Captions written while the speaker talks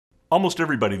Almost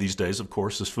everybody these days, of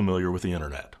course, is familiar with the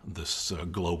Internet, this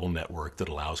global network that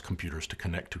allows computers to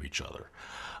connect to each other.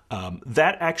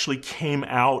 That actually came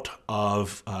out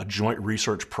of a joint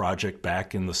research project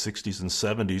back in the 60s and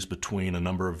 70s between a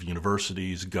number of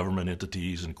universities, government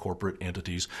entities, and corporate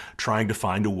entities trying to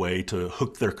find a way to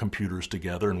hook their computers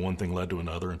together, and one thing led to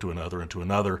another, and to another, and to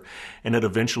another, and it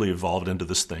eventually evolved into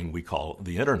this thing we call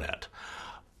the Internet.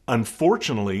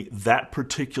 Unfortunately, that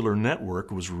particular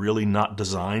network was really not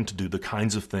designed to do the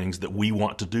kinds of things that we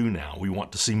want to do now. We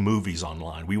want to see movies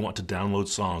online. We want to download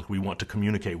songs. We want to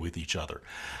communicate with each other.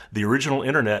 The original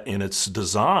Internet, in its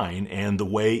design and the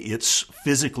way it's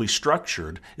physically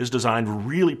structured, is designed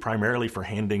really primarily for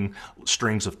handing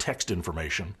strings of text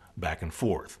information back and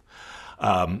forth.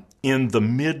 In the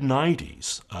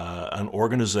mid-90s, an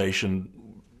organization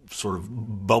sort of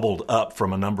bubbled up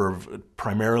from a number of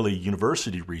primarily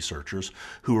university researchers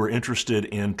who were interested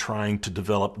in trying to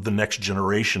develop the next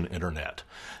generation Internet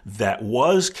that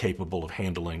was capable of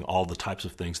handling all the types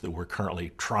of things that we're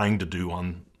currently trying to do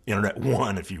on Internet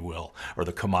 1, if you will, or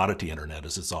the commodity Internet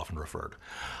as it's often referred.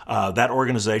 That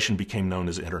organization became known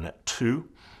as Internet2.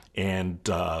 And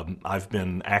I've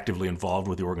been actively involved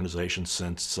with the organization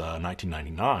since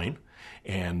 1999.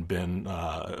 And been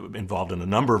involved in a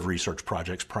number of research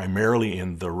projects, primarily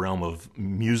in the realm of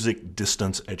music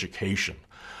distance education.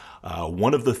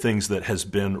 One of the things that has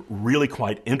been really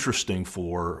quite interesting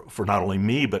for not only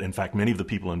me, but in fact many of the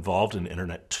people involved in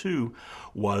Internet 2,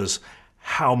 was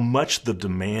how much the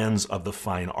demands of the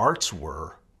fine arts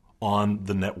were on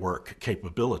the network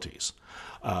capabilities.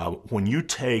 When you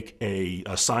take a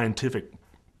scientific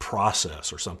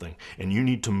process or something, and you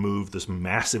need to move this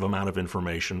massive amount of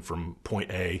information from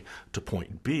point A to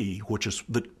point B, which is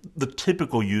the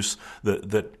typical use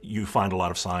that you find a lot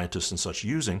of scientists and such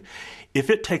using, if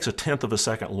it takes a tenth of a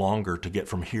second longer to get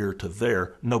from here to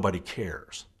there, nobody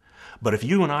cares. But if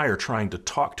you and I are trying to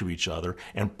talk to each other,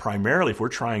 and primarily if we're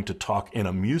trying to talk in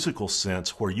a musical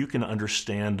sense where you can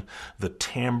understand the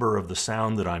timbre of the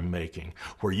sound that I'm making,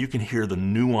 where you can hear the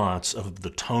nuance of the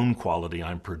tone quality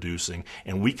I'm producing,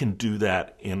 and we can do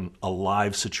that in a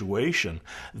live situation,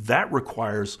 that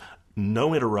requires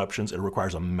no interruptions. It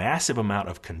requires a massive amount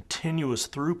of continuous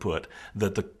throughput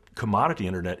that the commodity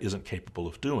Internet isn't capable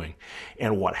of doing.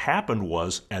 And what happened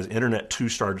was, as Internet 2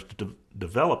 started to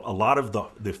develop, a lot of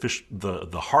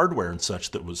the hardware and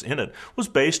such that was in it was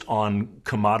based on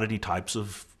commodity types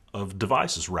of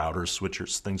devices, routers,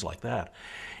 switchers, things like that.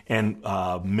 And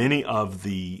many of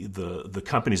the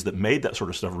companies that made that sort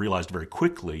of stuff realized very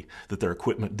quickly that their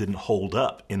equipment didn't hold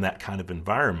up in that kind of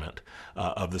environment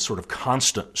of this sort of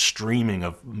constant streaming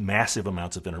of massive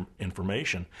amounts of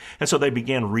information. And so they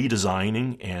began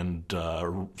redesigning and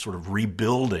sort of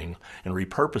rebuilding and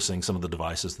repurposing some of the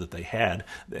devices that they had.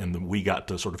 And we got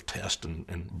to sort of test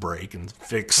and break and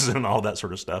fix and all that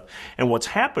sort of stuff. And what's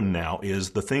happened now is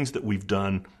the things that we've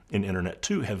done in Internet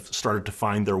 2 have started to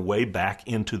find their way back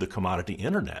into the commodity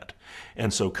Internet.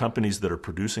 And so companies that are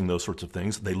producing those sorts of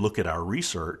things, they look at our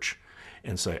research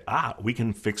and say, we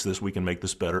can fix this, we can make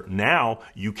this better. Now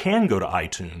you can go to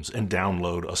iTunes and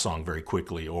download a song very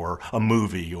quickly, or a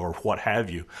movie, or what have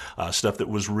you, stuff that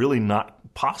was really not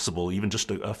possible even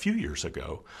just a few years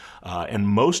ago. And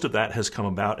most of that has come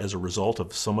about as a result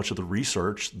of so much of the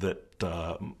research that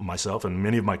myself and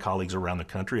many of my colleagues around the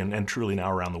country, and truly now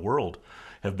around the world,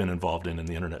 have been involved in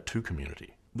the Internet 2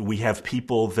 community. We have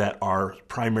people that are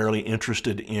primarily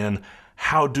interested in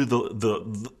how do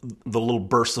the little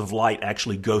bursts of light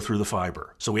actually go through the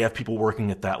fiber. So we have people working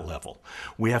at that level.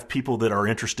 We have people that are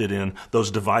interested in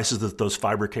those devices that those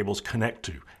fiber cables connect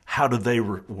to. How do they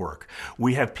work?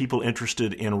 We have people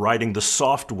interested in writing the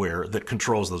software that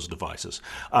controls those devices.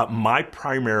 My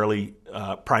primary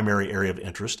area of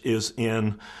interest is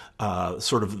in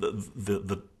sort of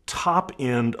the top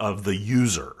end of the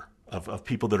user, of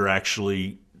people that are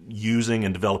actually using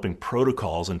and developing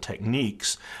protocols and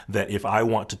techniques that if I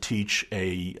want to teach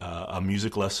a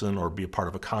music lesson or be a part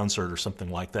of a concert or something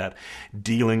like that,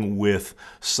 dealing with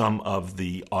some of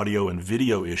the audio and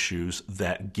video issues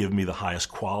that give me the highest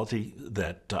quality,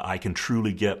 that I can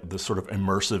truly get the sort of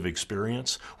immersive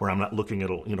experience where I'm not looking at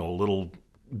a little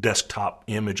desktop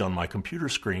image on my computer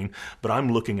screen, but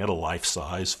I'm looking at a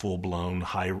life-size, full-blown,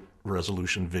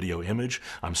 high-resolution video image.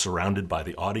 I'm surrounded by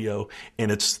the audio,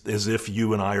 and it's as if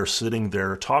you and I are sitting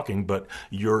there talking, but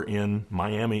you're in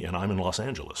Miami and I'm in Los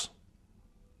Angeles.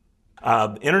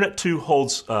 Internet 2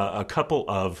 holds a couple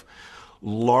of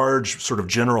large sort of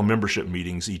general membership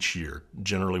meetings each year,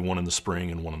 generally one in the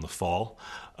spring and one in the fall.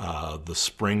 The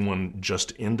spring one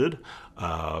just ended.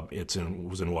 It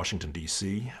was in Washington,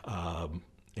 D.C.,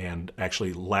 And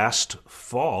actually, last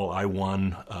fall, I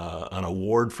won an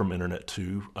award from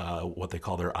Internet2, what they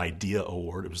call their Idea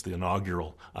Award. It was the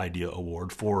inaugural Idea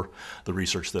Award for the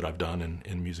research that I've done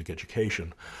in music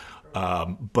education.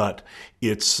 But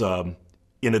it's,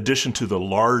 in addition to the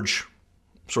large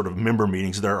sort of member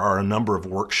meetings, there are a number of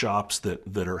workshops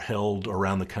that are held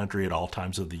around the country at all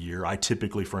times of the year. I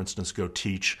typically, for instance, go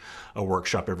teach a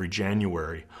workshop every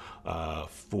January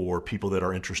for people that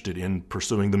are interested in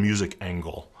pursuing the music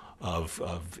angle of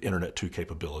Internet2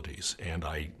 capabilities. And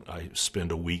I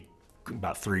spend a week,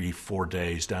 about 3-4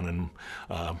 days down in,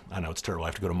 I know it's terrible, I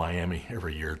have to go to Miami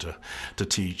every year to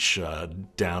teach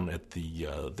down at the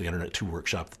Internet2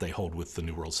 workshop that they hold with the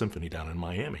New World Symphony down in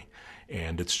Miami.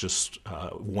 And it's just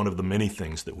one of the many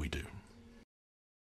things that we do.